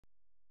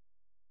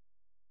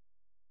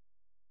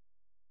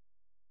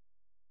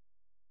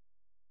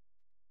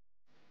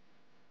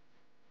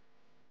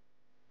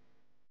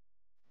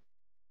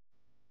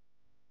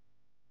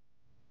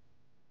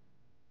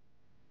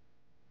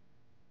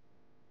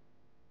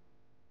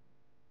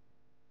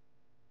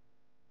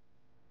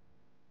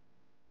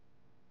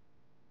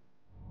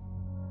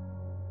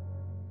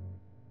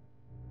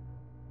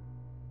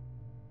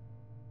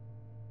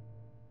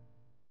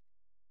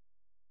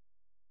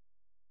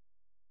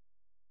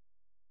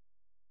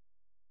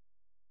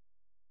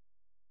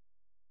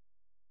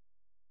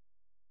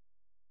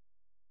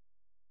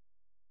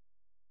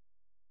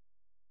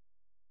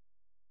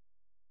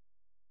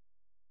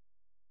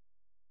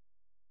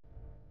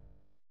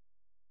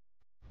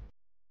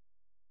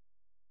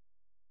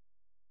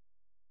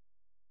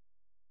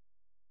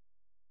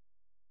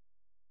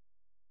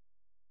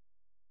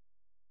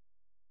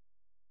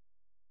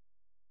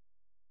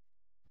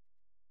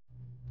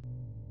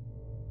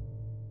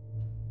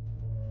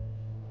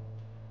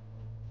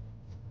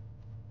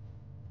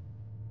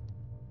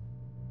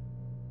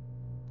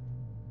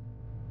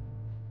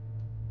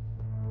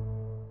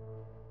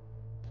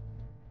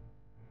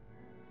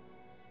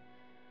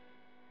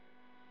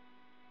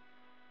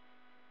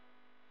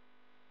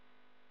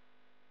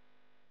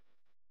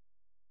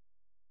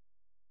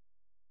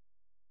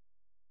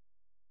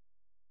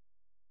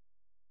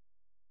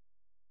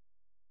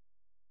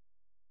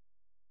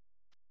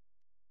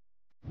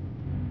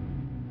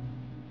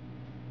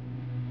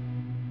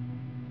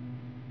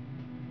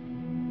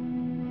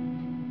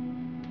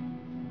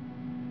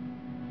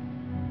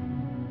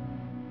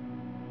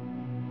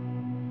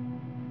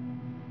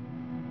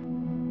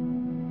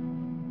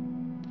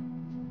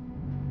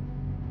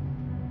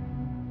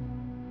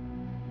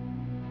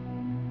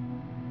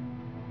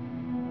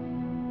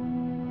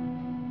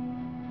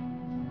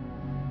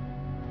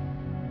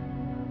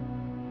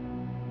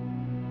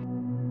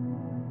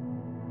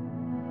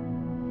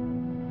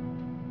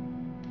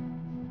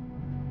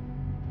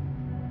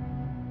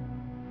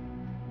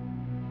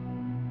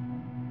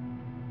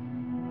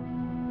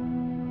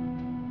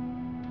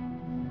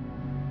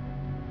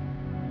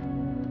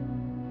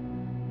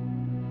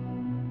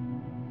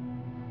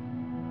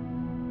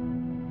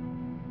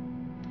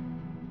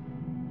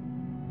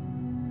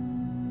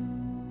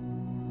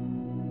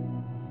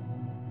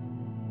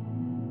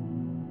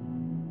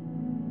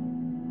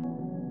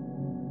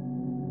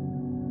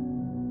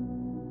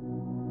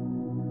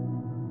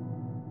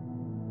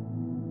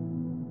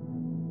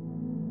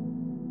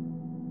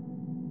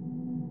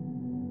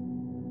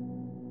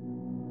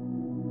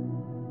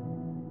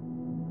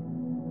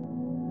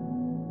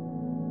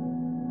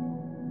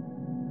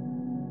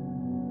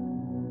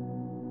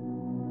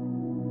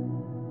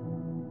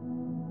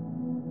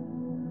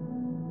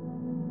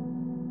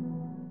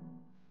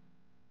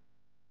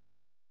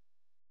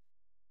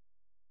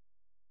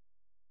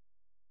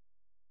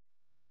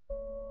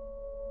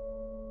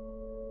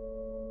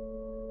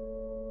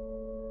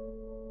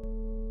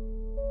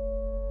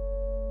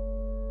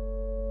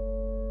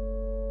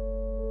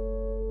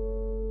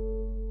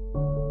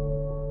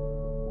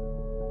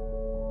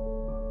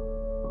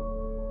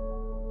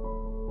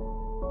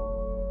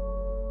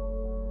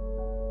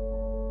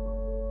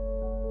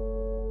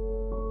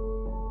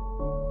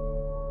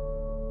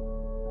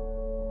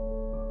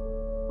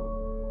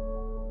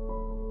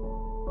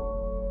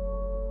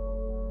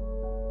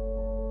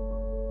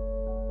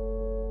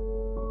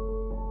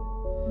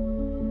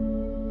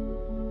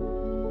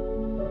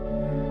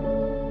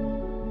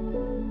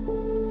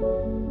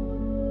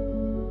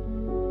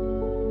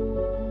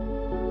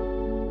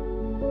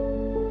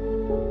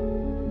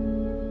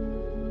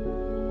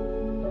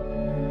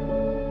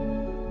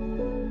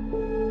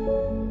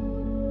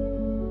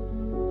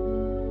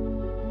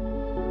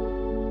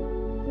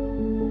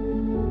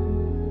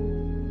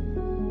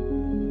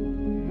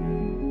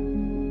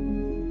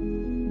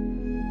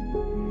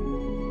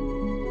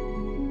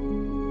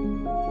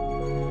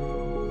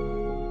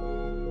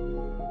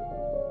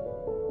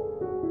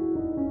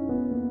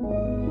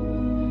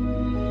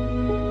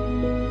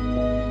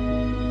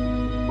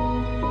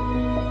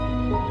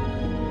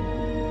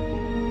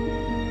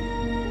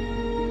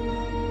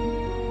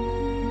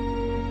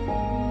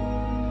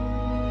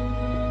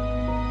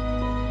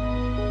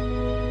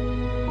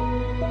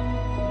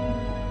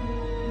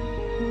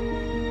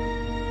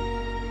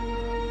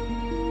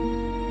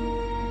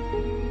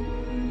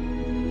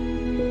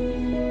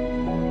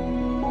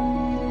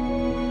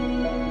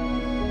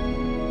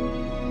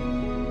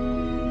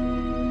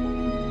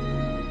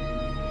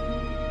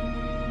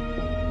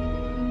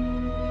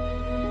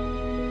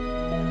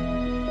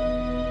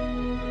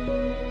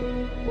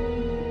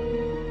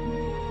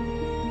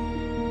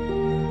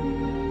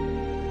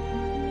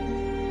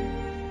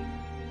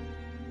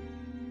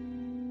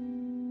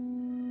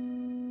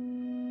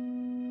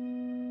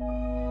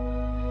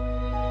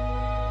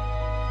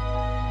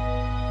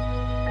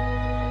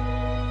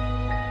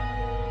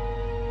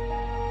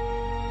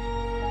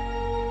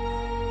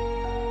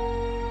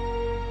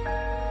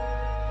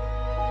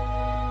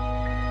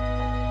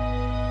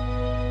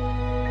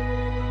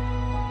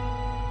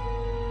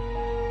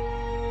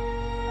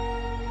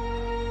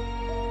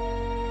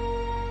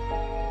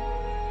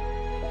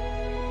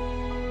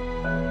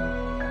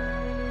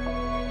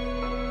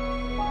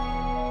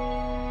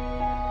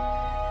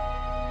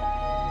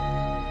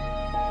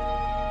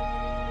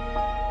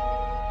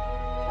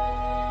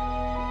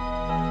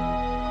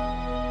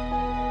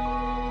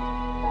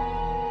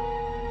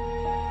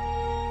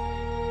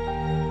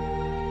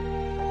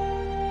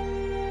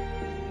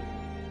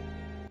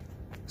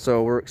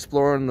So we're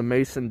exploring the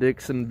Mason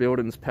Dixon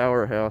building's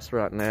powerhouse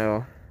right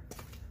now.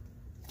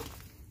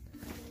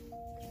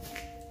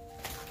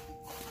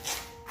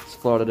 It's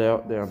flooded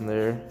out down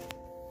there.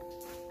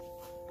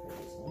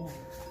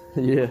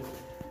 Yeah.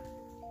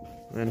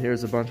 And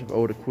here's a bunch of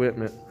old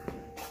equipment.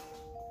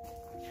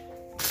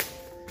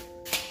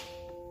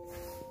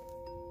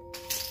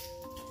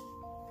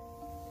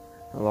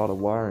 A lot of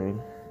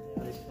wiring.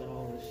 Yeah, they spent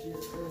all this shit,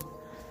 bro.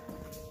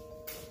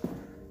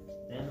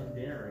 And the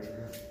generator.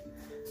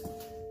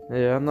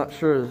 Yeah, I'm not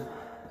sure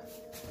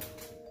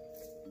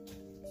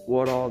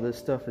what all this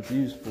stuff is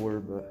used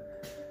for,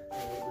 but There's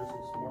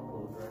some smart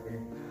loads right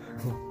here.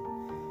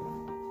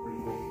 Pretty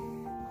cool.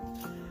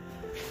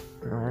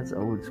 oh, that's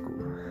old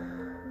school.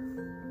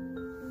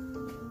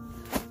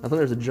 I think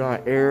there's a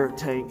giant air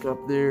tank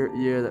up there.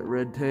 Yeah, that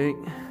red tank.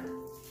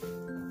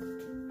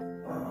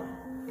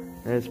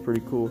 That's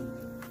pretty cool.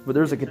 But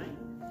there's a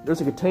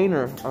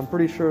container. I'm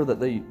pretty sure that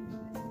they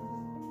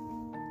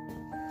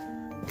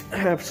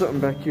have something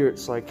back here.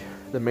 It's like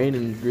the main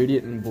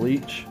ingredient in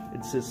bleach.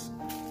 It's this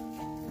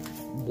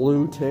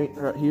blue tank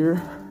right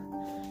here.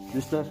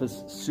 This stuff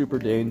is super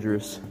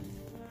dangerous.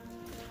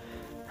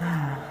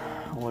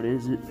 What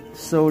is it?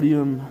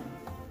 Sodium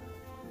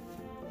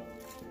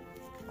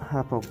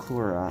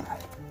hypochlorite,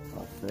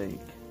 I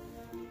think.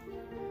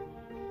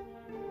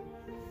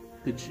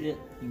 Good shit. You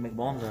can make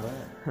bombs out of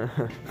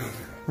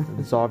that.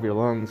 Dissolve your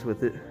lungs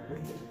with it.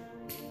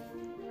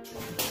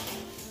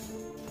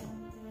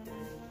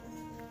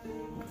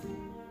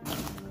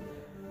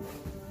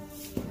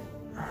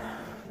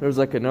 There's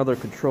like another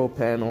control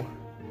panel.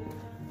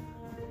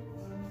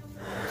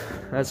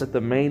 That's like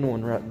the main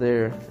one right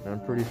there. And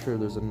I'm pretty sure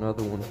there's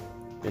another one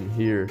in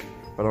here.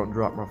 If I don't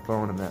drop my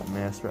phone in that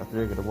mess right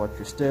there, gotta watch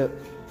your step.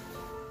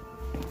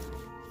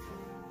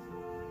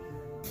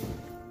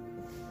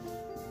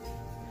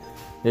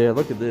 Yeah,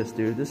 look at this,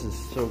 dude. This is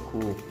so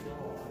cool.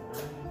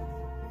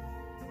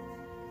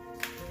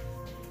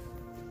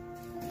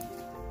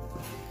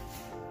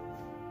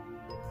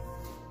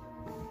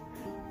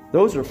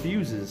 Those are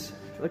fuses.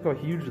 Look how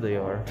huge they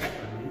are.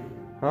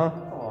 Huh?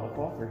 Oh,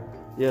 copper.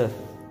 Yeah.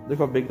 Look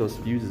how big those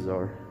fuses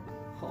are.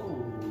 Holy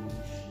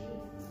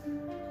shit.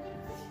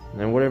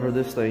 And whatever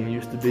this thing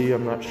used to be,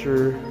 I'm not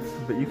sure.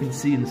 But you can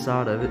see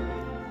inside of it.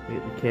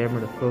 Get the camera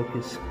to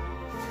focus.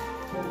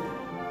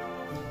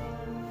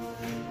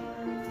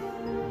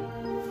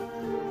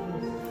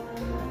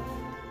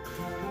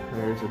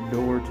 There's a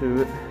door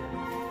to it.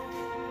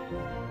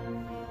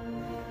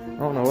 I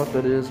don't know what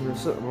that is. There's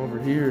something over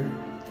here.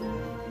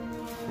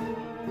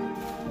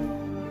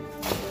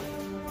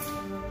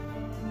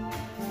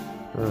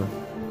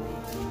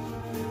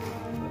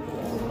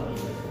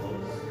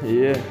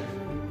 Yeah,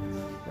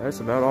 that's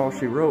about all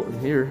she wrote in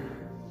here.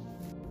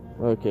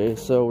 Okay,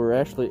 so we're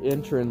actually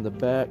entering the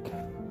back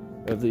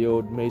of the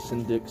old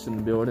Mason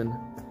Dixon building.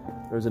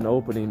 There's an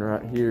opening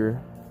right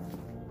here.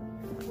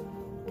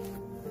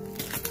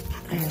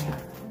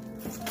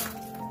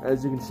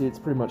 As you can see, it's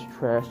pretty much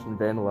trashed and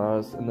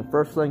vandalized. And the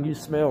first thing you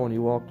smell when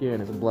you walk in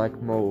is a black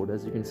mold.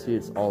 As you can see,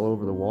 it's all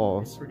over the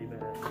walls. It's pretty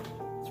bad.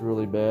 It's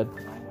really bad.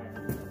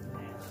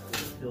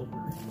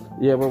 Filters.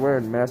 Yeah, we're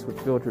wearing masks with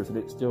filters and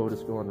it's still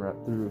just going right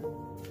through.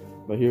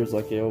 But here's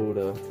like the old,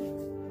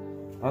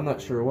 I'm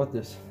not sure what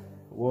this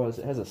was.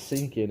 It has a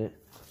sink in it.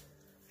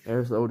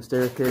 There's the old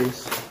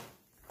staircase.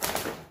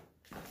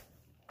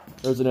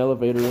 There's an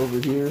elevator over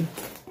here,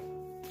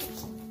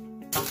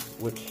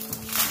 which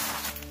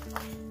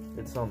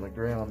it's on the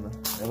ground,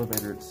 the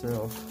elevator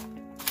itself.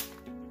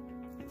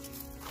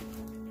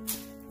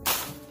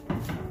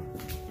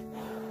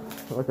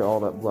 Look at all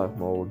that black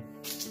mold.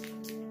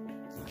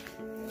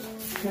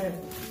 Okay.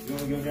 You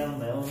want to go down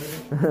the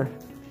elevator?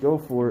 Go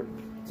for it.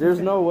 There's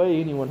no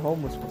way anyone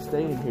homeless would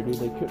stay in here, dude.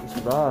 They couldn't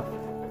survive.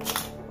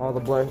 All the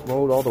black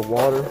mold, all the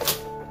water.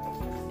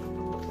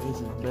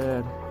 This is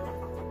bad.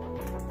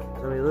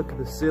 I mean, look at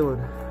the ceiling.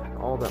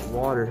 All that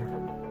water.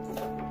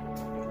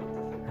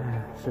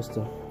 It's just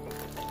a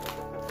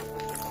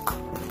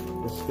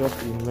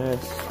disgusting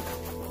mess.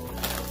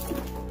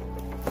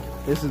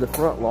 This is the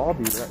front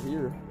lobby right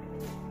here.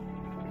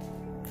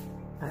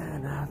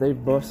 And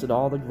they've busted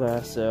all the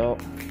glass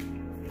out.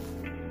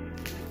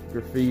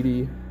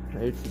 Graffiti.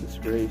 It's a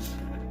disgrace.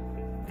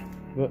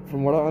 But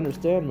from what I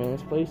understand, man,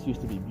 this place used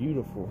to be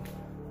beautiful.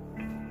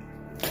 I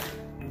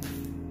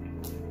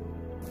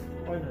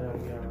know,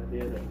 we got an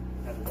idea that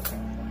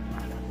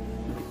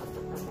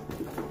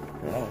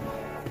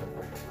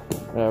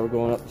We're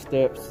going up the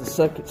steps. It's the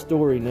second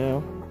story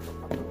now.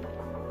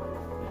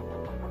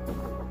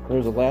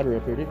 There's a ladder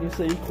up here. Didn't you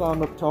say you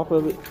climbed up top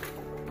of it?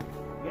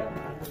 Yeah.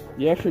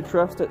 You actually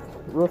trust that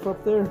roof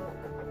up there?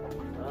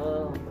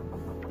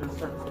 There's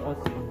certain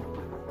spots you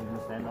can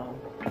stand on.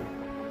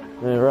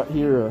 And right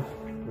here,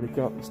 when you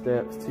come up the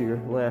steps to your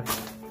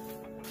left,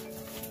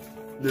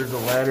 there's a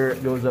ladder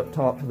that goes up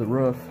top to the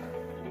roof.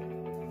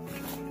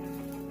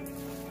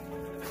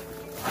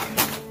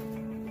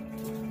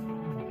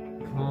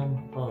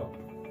 Come up.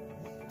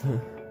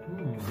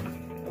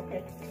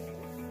 Okay.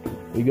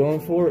 You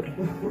going for it?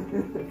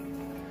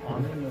 I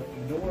mean,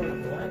 the door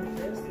is black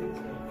tested.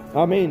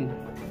 I mean,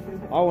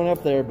 I went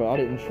up there, but I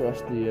didn't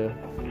trust the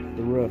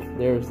roof.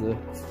 There's the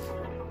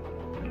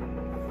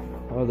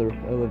other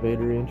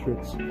elevator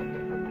entrance.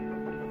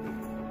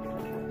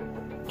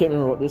 Can't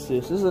remember what this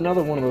is. This is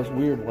another one of those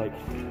weird, like,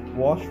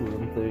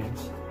 washroom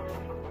things.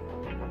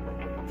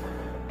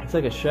 It's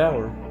like a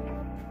shower.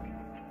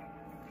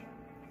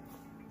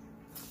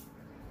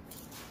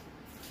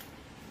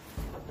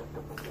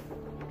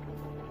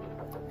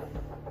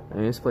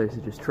 And this place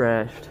is just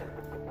trashed.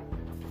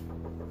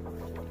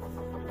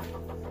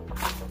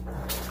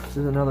 This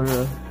is another,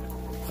 oh,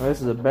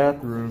 this is a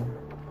bathroom.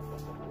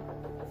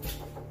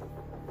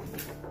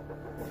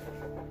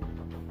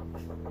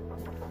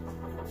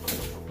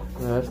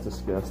 Oh, that's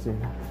disgusting.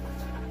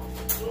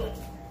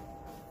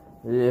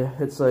 Yeah,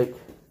 it's like,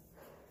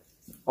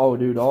 oh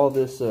dude, all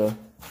this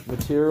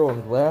material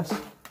and glass,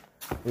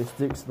 it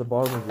sticks to the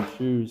bottom of your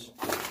shoes.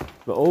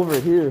 But over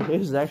here,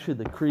 this is actually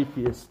the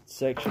creepiest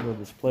section of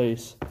this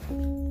place.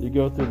 You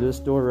go through this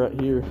door right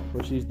here,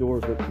 which these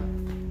doors look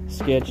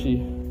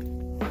sketchy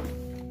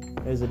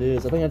as it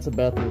is. I think that's a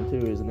bathroom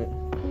too, isn't it?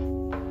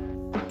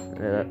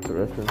 Yeah, that's the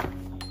restroom.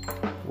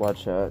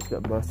 Watch out, it's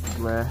got busted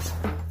glass.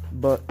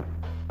 But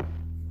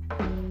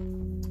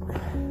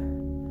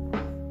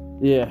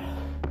yeah,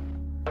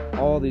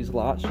 all these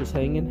lots just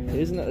hanging.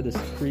 Isn't that just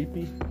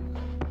creepy?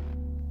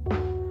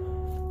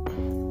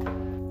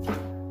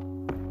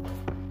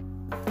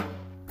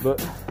 But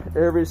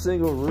every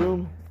single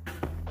room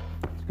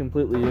is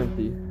completely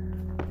empty.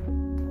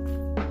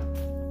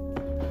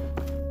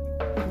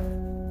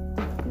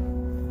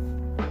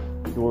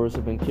 Doors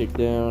have been kicked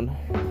down.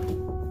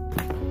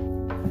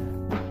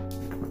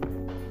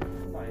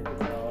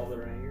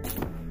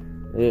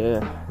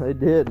 Yeah, they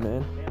did,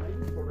 man.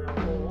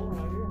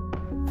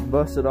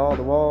 Busted all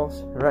the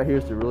walls. Right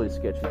here's the really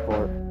sketchy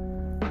part.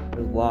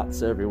 There's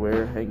lots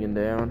everywhere hanging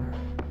down.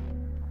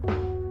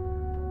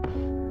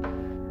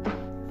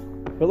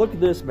 But look at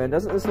this, man.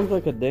 Doesn't this look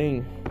like a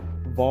dang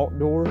vault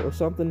door or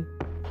something?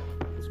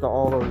 It's got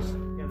all those.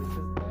 Yeah, this is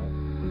the vault.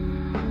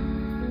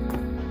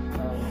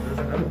 There's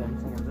another one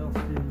somewhere else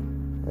too.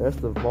 That's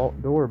the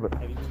vault door, but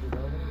Have you seen the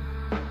other one?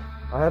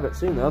 I haven't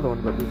seen the other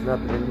one, but there's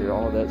nothing in here.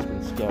 All of that's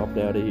been scalped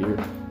out of here.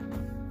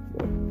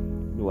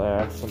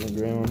 Glass on the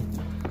ground.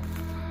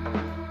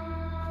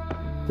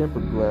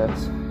 Tempered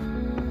glass.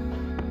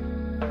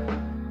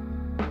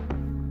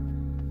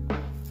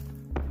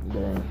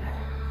 Dang.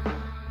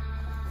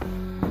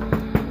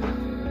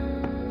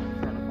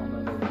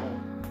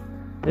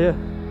 Yeah.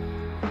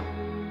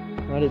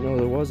 I didn't know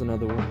there was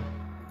another one.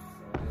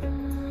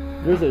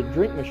 There's a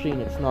drink machine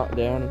that's knocked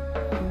down.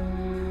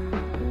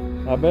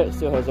 I bet it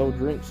still has old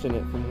drinks in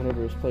it from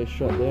whenever this place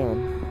shut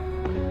down.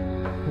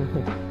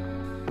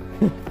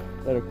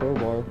 That a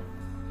crowbar.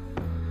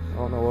 I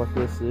don't know what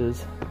this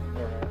is.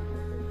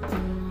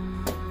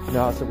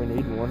 No, so we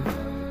need one.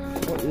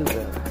 What is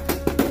that?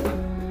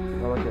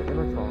 Oh, like an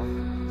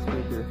intercom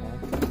speaker.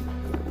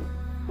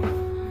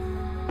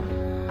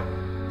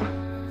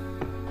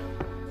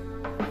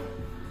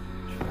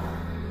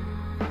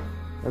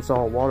 That's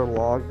all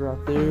waterlogged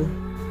right there.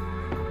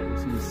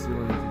 These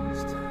ceilings are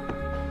just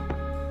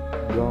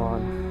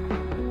gone.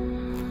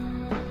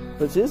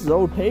 But this is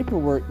old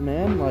paperwork,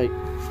 man. Like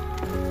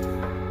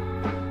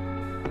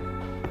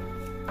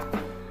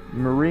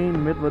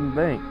Marine Midland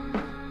Bank.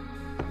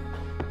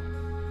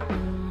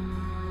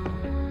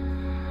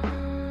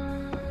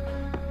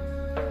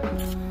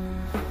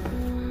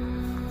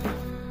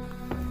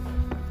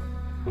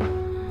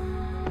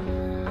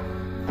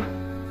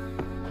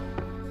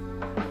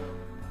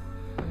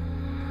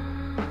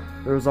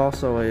 There was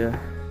also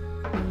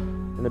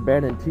an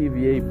abandoned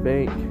TVA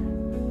bank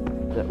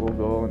that we'll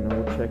go and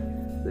we'll check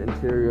the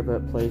interior of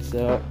that place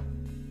out.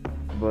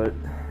 But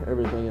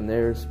everything in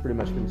there has pretty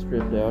much been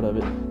stripped out of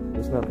it.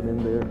 There's nothing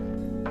in there.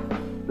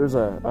 There's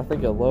I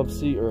think a love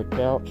seat or a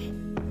couch.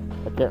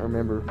 I can't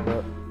remember,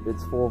 but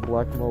it's full of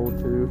black mold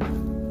too.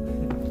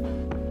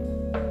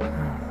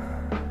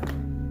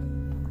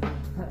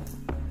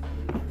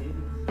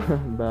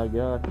 By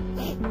God.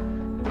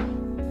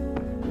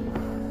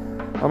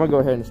 I'm gonna go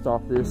ahead and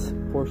stop this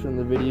portion of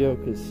the video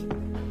because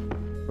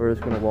we're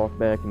just gonna walk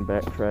back and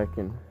backtrack,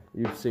 and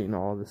you've seen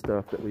all the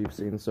stuff that we've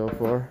seen so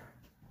far.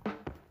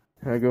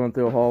 I'm going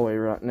through a hallway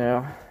right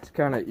now. It's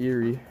kind of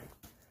eerie,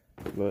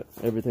 but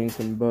everything's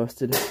been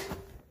busted.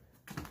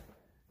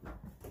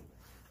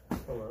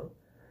 Hello?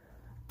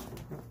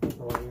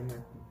 Hello in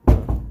there.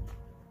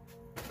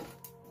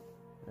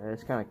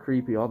 It's kind of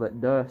creepy, all that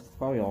dust. It's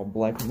probably all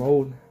black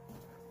mold.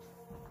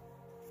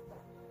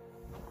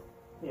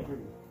 Yeah,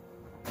 pretty.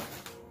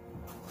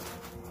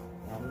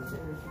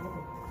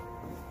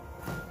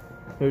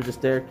 Here's the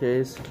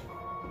staircase.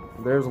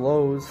 There's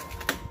Lowe's.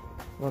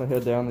 I'm gonna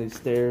head down these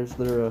stairs.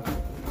 They're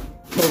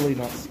totally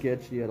not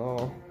sketchy at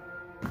all.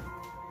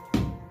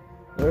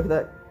 Look at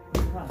that.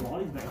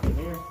 Lonnie's back in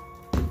there.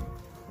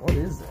 What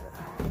is that?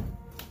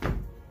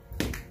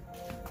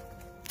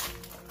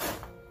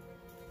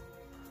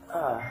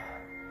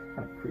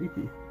 Kind of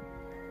creepy.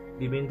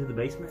 You been to the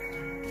basement?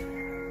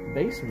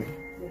 Basement?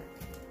 Yeah.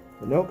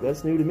 Nope,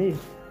 that's new to me.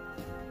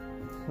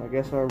 I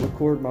guess I'll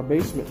record my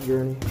basement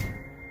journey.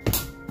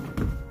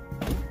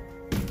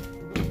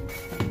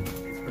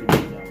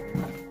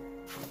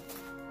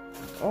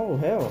 Oh,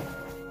 hell.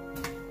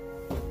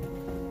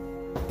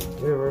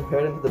 Yeah, we're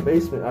heading to the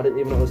basement. I didn't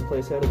even know this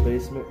place had a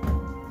basement.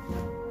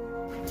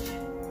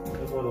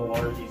 That's where the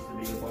water used to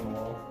be up on the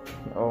wall.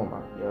 Oh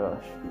my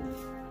gosh.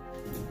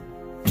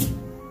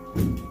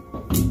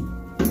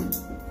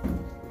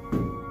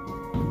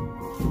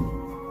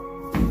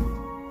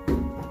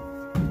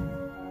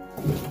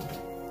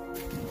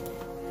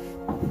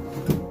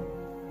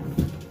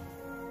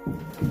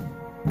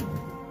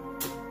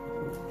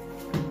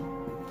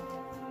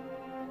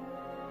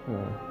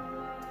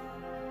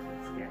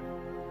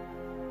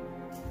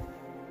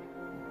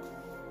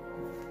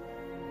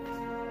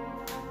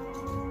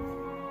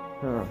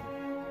 Huh.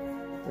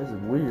 This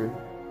is weird.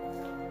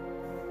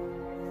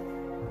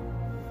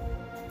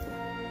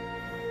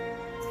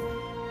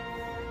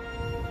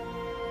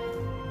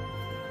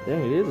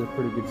 Dang, it is a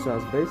pretty good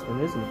sized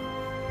basement, isn't it?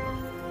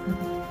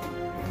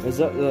 Is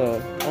that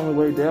the only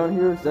way down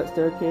here? Is that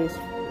staircase?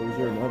 Or is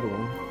there another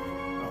one?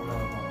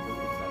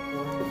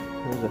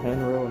 There's a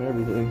handrail and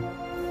everything.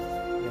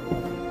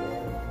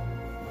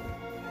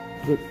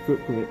 Look,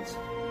 footprints.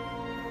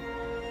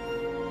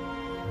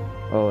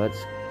 Oh,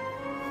 that's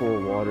full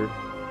of water.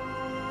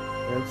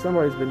 And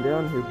somebody's been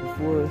down here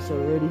before us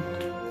already.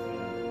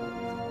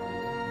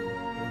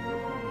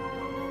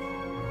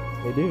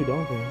 They do,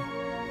 don't they?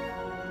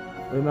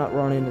 We might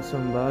run into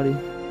somebody.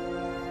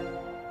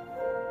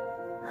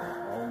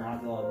 Oh my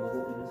god,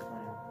 look at this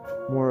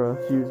man. More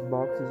fuse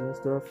boxes and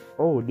stuff.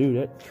 Oh, dude,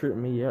 that tripped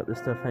me out. The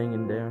stuff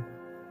hanging down.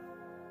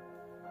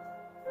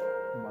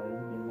 Somebody's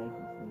been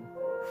making some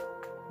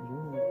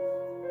jewelry.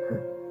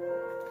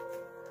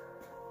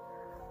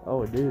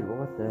 Oh, dude,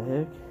 what the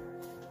heck?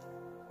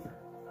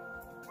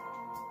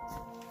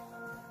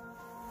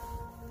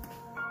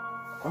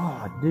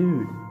 Oh,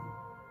 dude.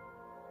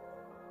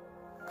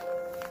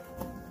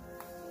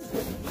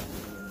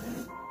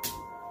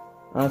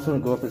 I just want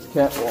to go up this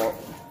catwalk.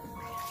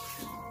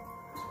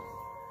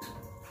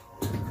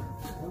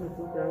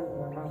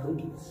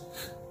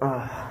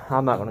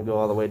 I'm not going to go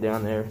all the way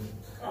down there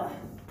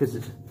because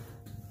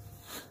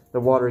the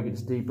water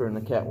gets deeper and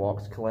the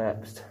catwalk's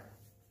collapsed.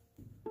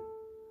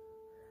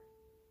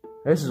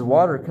 This is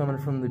water coming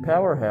from the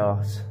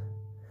powerhouse.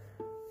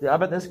 Yeah, I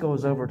bet this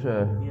goes over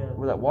to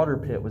where that water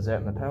pit was at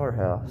in the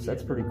powerhouse.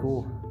 That's pretty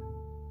cool.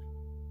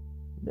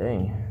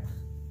 Dang.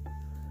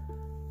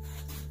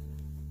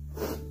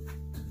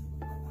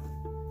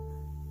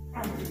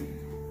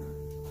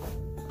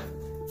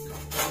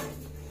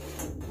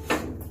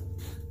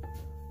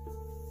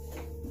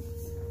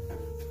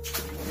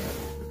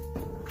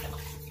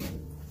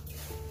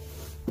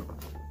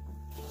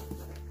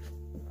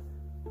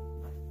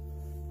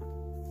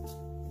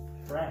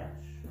 Trash.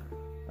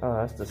 Oh,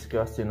 that's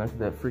disgusting. Look at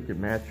that freaking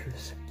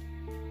mattress.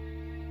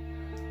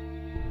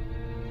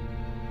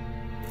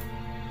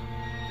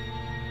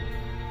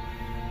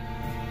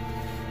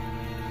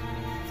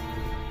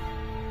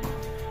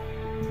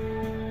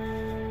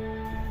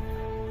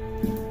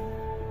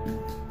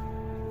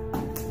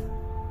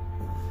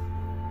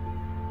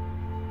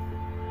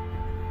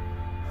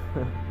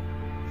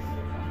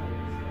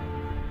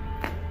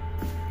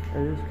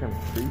 That is kind of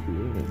creepy,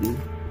 ain't it, dude?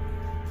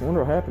 I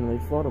wonder what happened. They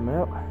flood them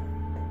out.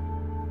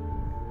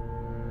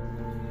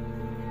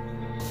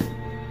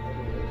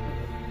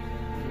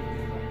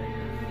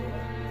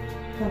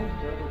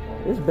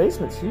 This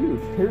basement's huge.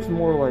 Here's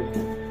more like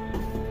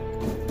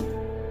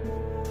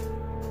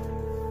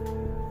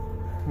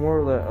more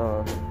of that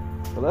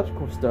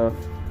electrical stuff.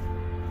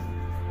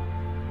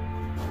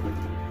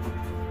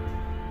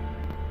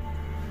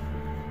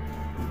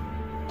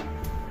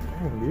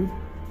 Dang, dude.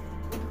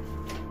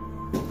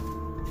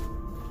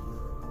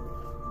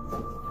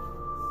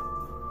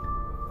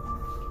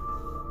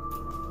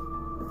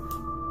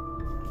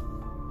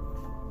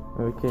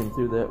 We came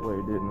through that way,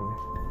 didn't we?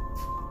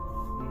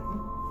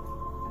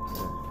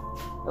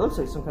 It looks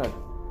like some kind of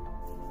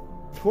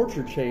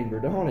torture chamber,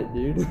 don't it,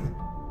 dude?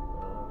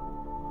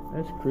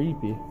 That's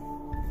creepy.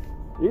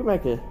 You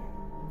make a...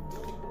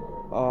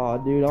 Aw,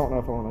 dude, I don't know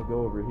if I want to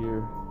go over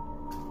here.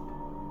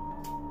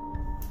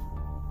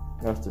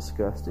 That's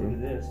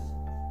disgusting. Look at this.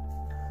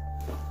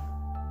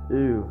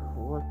 Ew,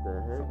 what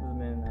the heck? Something's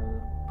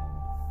been,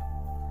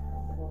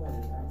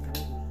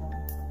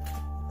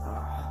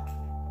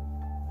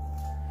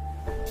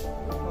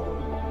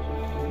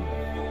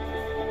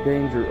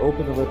 Danger,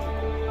 open electrical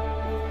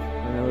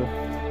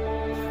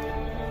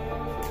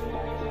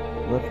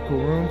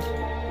room.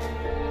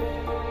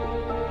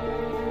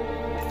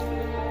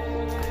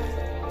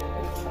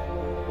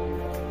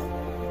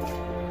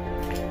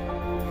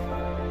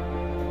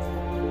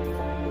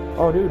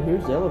 Oh, dude,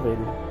 here's the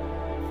elevator.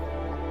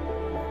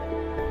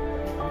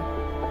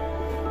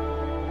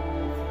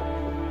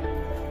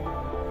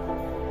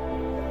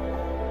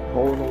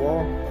 Hole in the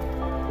wall.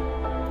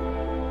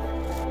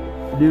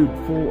 Dude,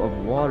 full of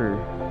water.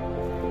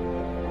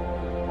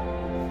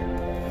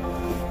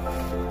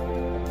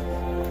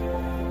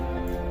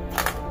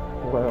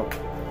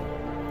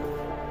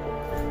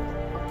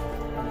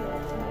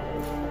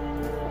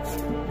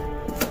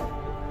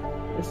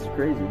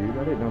 crazy, dude.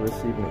 I didn't know this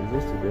even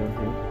existed down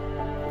here.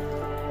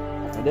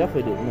 I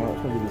definitely didn't know it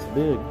was going to be this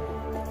big.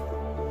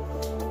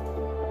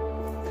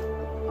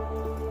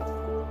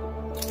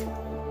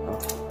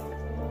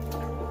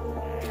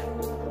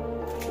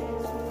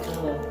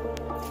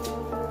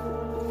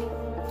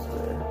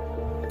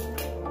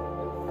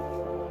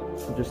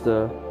 Just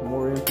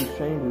more empty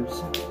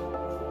chambers.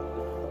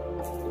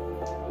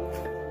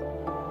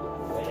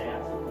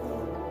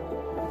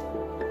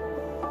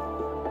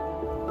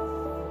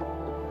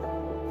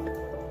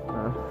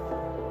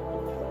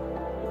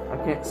 I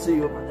can't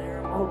see over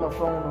there. I'll hold my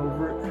phone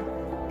over it.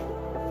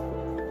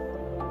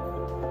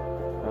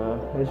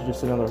 This is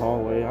just another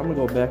hallway. I'm gonna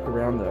go back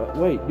around the.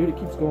 Wait, dude, it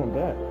keeps going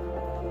back.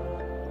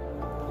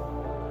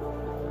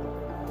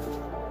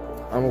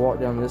 I'm gonna walk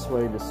down this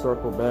way and just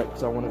circle back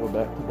because I want to go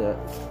back to that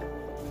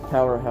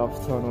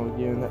powerhouse tunnel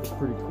again. That's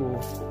pretty cool.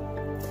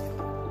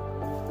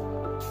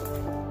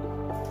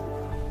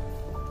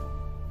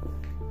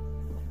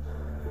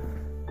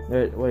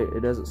 Wait,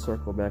 it doesn't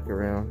circle back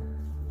around.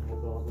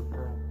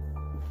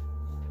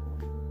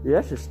 Yeah,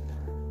 that's just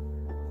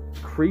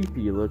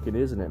creepy looking,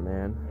 isn't it,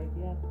 man? Heck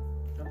yeah.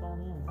 Jump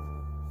on in.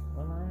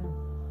 Run around.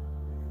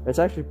 It's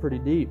actually pretty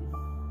deep.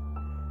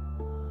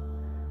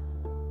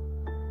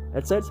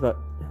 I'd say it's about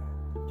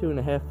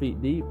 2.5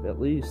 feet deep at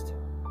least.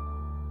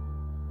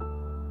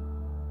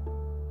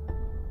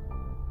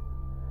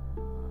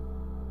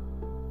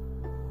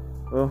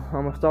 Well,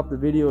 I'm gonna stop the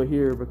video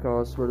here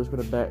because we're just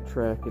gonna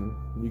backtrack, and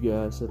you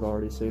guys have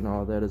already seen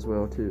all of that as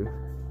well too.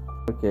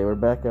 Okay, we're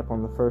back up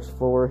on the first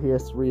floor. He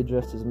has to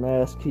readjust his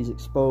mask. He's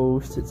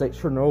exposed. It's like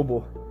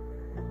Chernobyl.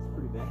 It's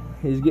pretty bad.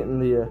 He's getting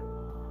the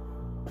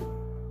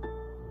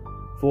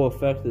full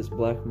effect of this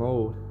black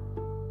mold.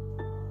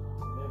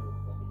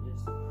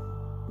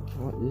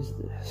 What is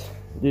this?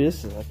 Dude,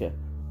 this is like a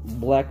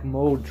black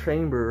mold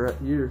chamber right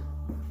here.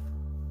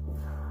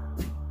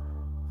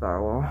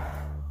 Firewall.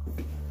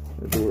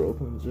 The door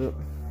opens up.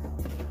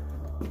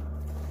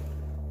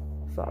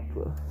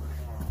 Software.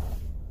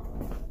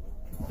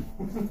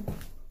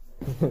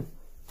 Oh,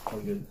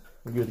 good.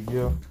 We're good to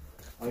go.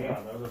 Oh yeah,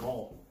 the other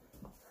vault.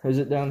 Is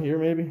it down here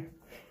maybe?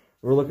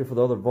 We're looking for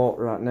the other vault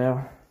right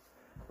now.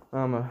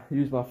 I'm gonna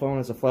use my phone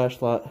as a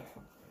flashlight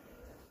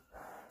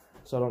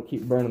so I don't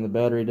keep burning the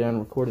battery down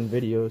recording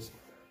videos.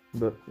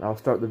 But I'll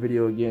start the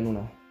video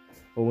again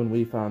when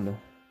we find it.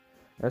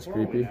 That's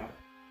creepy.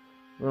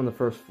 We're on the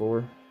first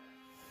floor,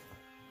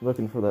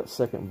 looking for that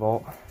second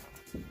vault.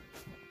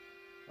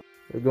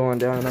 We're going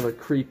down another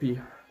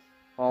creepy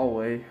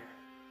hallway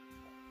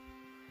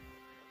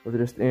with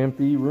just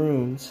empty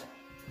rooms.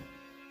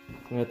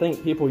 And I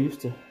think people used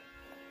to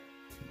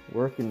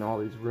work in all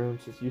these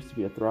rooms. This used to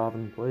be a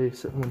thriving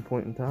place at one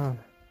point in time,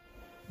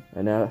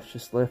 and now it's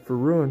just left for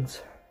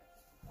ruins.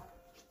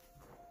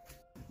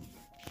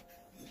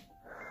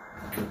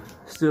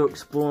 Still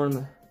exploring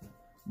the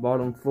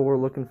bottom floor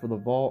looking for the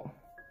vault,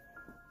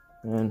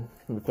 and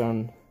we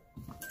found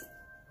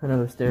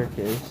another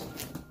staircase.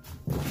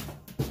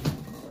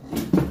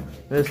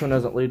 This one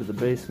doesn't lead to the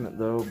basement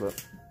though,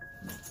 but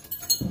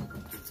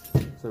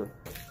it's a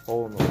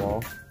hole in the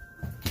wall.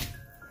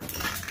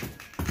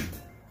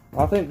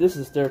 I think this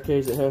is a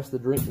staircase that has the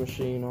drink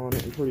machine on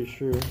it, I'm pretty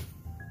sure.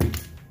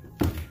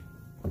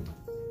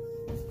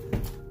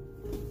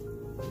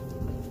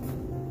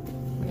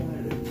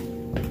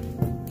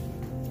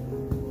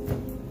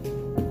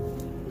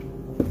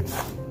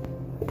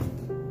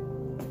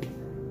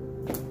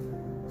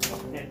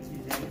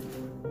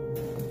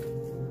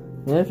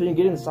 And if you can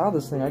get inside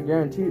this thing, I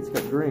guarantee it's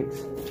got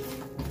drinks.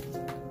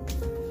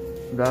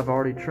 But I've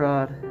already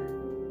tried.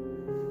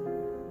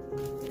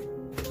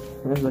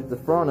 And there's like the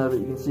front of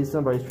it, you can see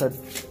somebody's tried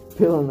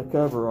peeling the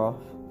cover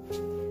off.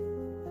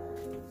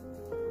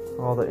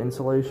 All the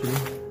insulation.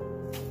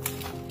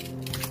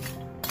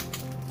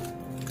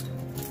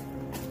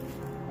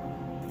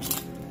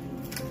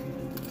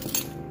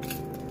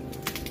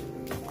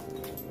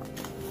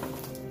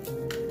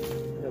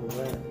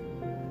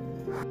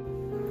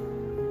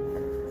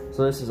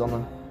 So this is on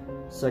the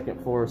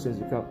second floor. As soon as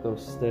you come up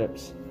those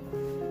steps,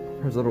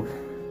 there's a little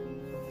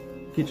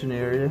kitchen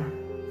area,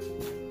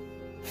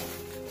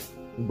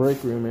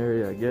 break room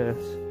area, I guess.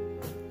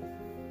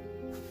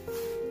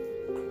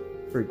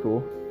 Pretty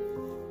cool.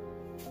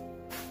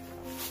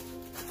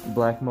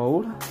 Black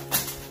mold.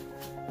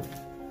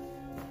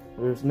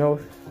 There's no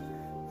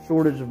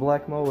shortage of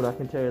black mold, I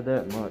can tell you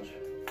that much.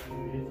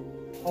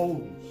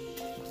 Holy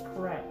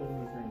crap, look at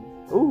these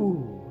things.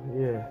 Ooh,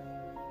 yeah.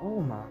 Oh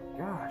my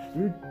gosh,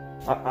 dude.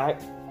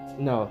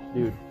 No,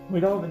 dude. We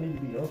don't even need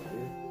to be up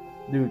there.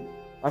 Dude,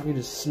 I can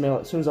just smell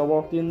it. As soon as I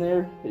walked in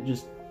there, it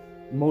just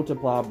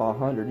multiplied by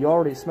 100. You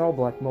already smell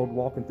black mold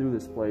walking through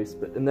this place,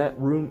 but in that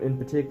room in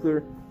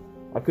particular,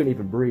 I couldn't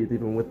even breathe,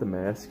 even with the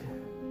mask.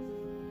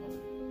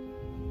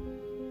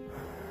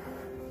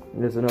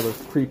 And there's another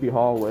creepy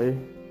hallway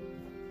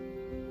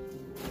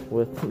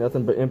with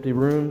nothing but empty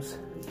rooms,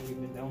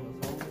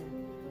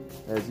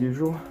 as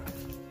usual.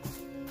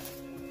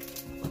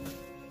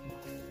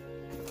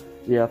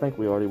 Yeah, I think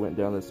we already went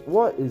down this.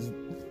 What? Oh,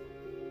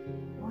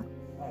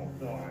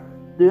 God.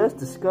 Dude, that's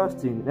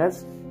disgusting.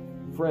 That's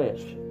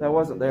fresh. That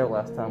wasn't there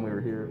last time we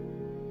were here.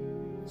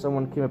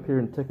 Someone came up here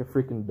and took a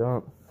freaking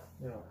dump.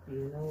 Yeah,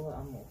 you know what?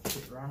 I'm gonna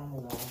sit right on the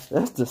wall.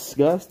 That's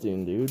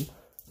disgusting, dude.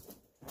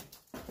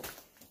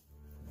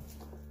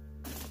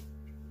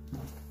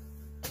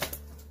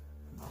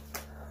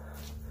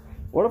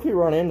 What if we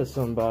run into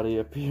somebody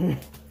up here?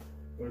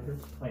 What if they're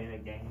playing a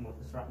game with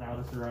us right now,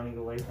 just running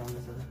away from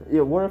us?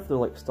 Yeah, what if they're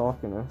like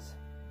stalking us?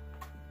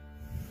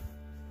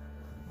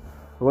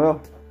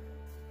 Well,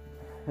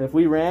 if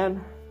we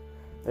ran,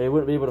 they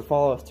wouldn't be able to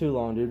follow us too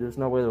long, dude. There's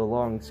no way the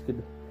lungs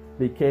could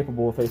be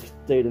capable if they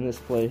stayed in this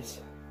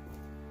place.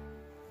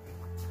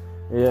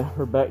 Yeah,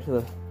 we're back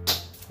to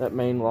that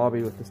main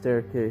lobby with the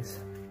staircase.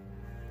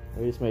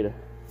 We just made a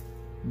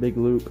big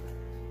loop.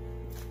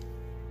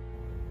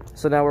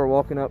 So now we're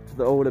walking up to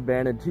the old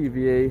abandoned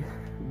TVA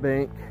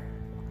bank,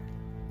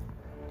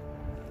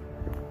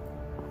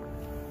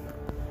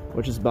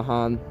 which is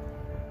behind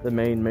the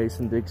main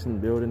Mason Dixon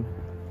building.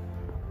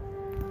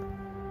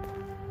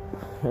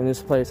 And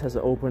this place has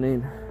an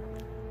opening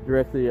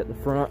directly at the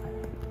front,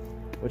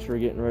 which we're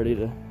getting ready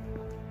to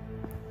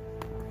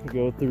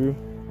go through.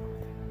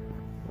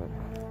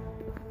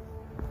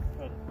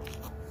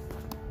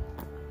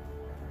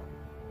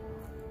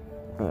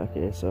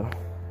 Okay, so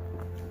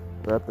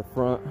we're at the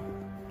front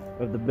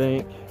of the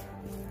bank,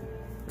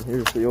 and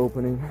here's the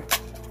opening.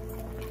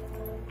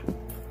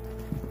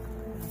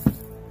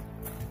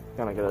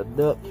 Kind of got a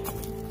duck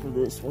for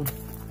this one,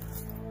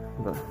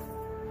 but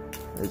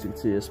as you can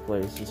see, this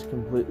place is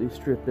completely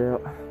stripped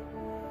out.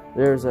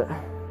 There's a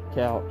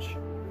couch,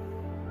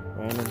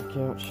 random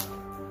couch.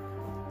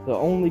 The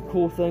only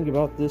cool thing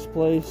about this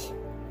place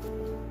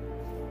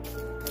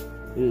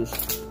is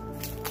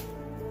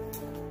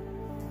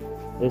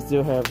they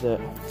still have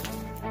that,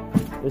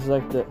 it's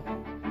like that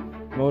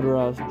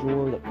motorized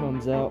drawer that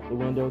comes out the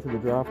window through the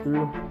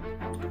drive-thru.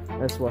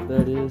 That's what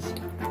that is.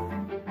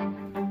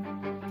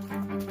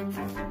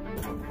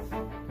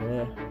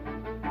 Yeah.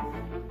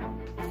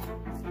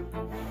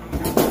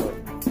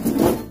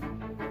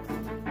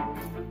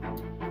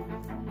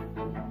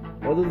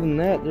 Other than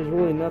that, there's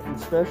really nothing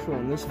special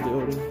in this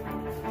building.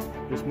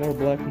 Just more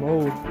black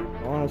mold.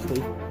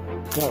 Honestly,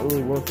 it's not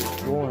really worth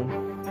exploring.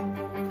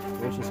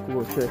 Let's just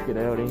go check it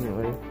out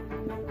anyway.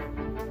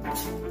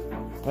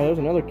 Oh, there's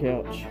another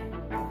couch.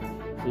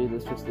 See,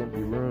 there's just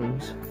empty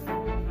rooms.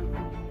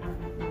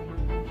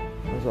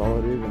 That's all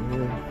it is in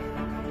here.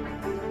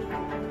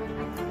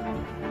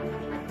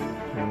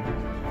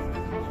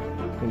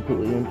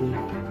 Completely empty.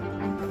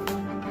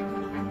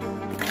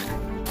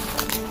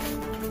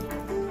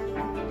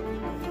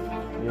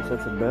 I guess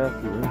that's a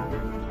bathroom. I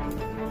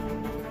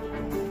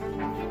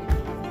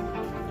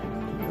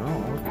don't know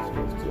what it's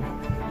supposed to.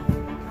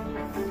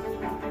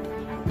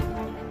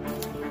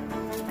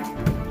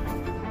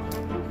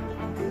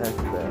 That's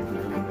the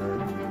bathroom there.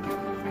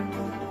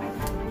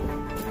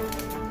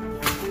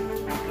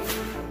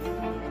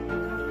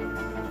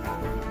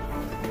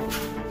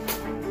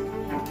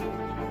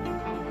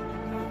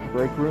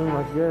 Break room,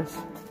 I guess.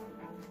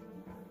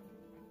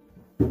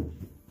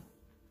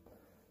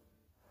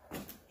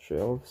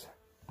 Shelves.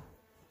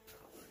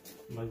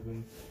 Somebody's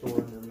been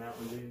storing their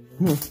Mountain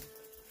Dew.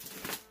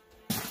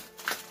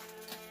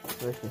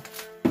 There's a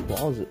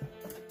closet.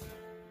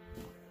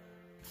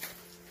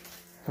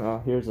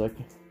 Here's like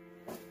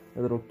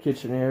a little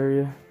kitchen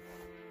area.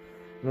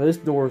 Now this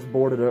door is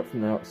boarded up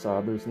from the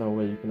outside. There's no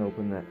way you can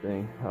open that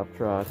thing. I've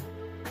tried.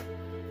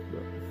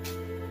 But,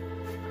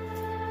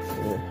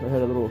 yeah, they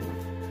had a little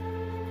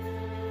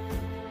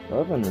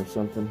oven or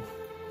something.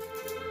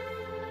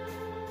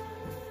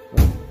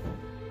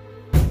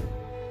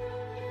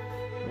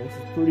 This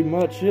is pretty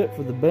much it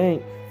for the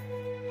bank.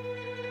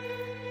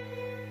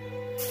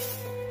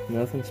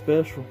 Nothing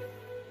special.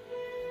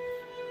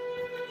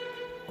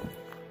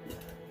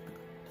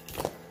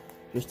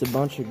 Just a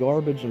bunch of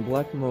garbage and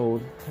black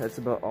mold. That's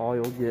about all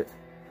you'll get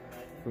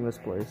from this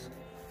place.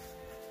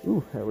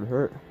 Ooh, that would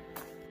hurt.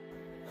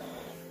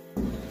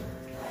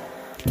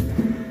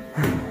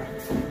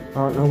 I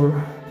don't know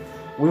where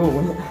Will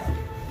went.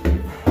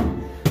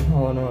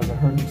 All I know is I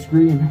heard him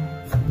scream.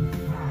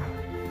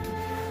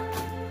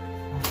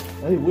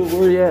 Hey, Will,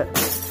 where you at?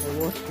 Hey,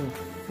 what the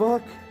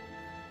fuck?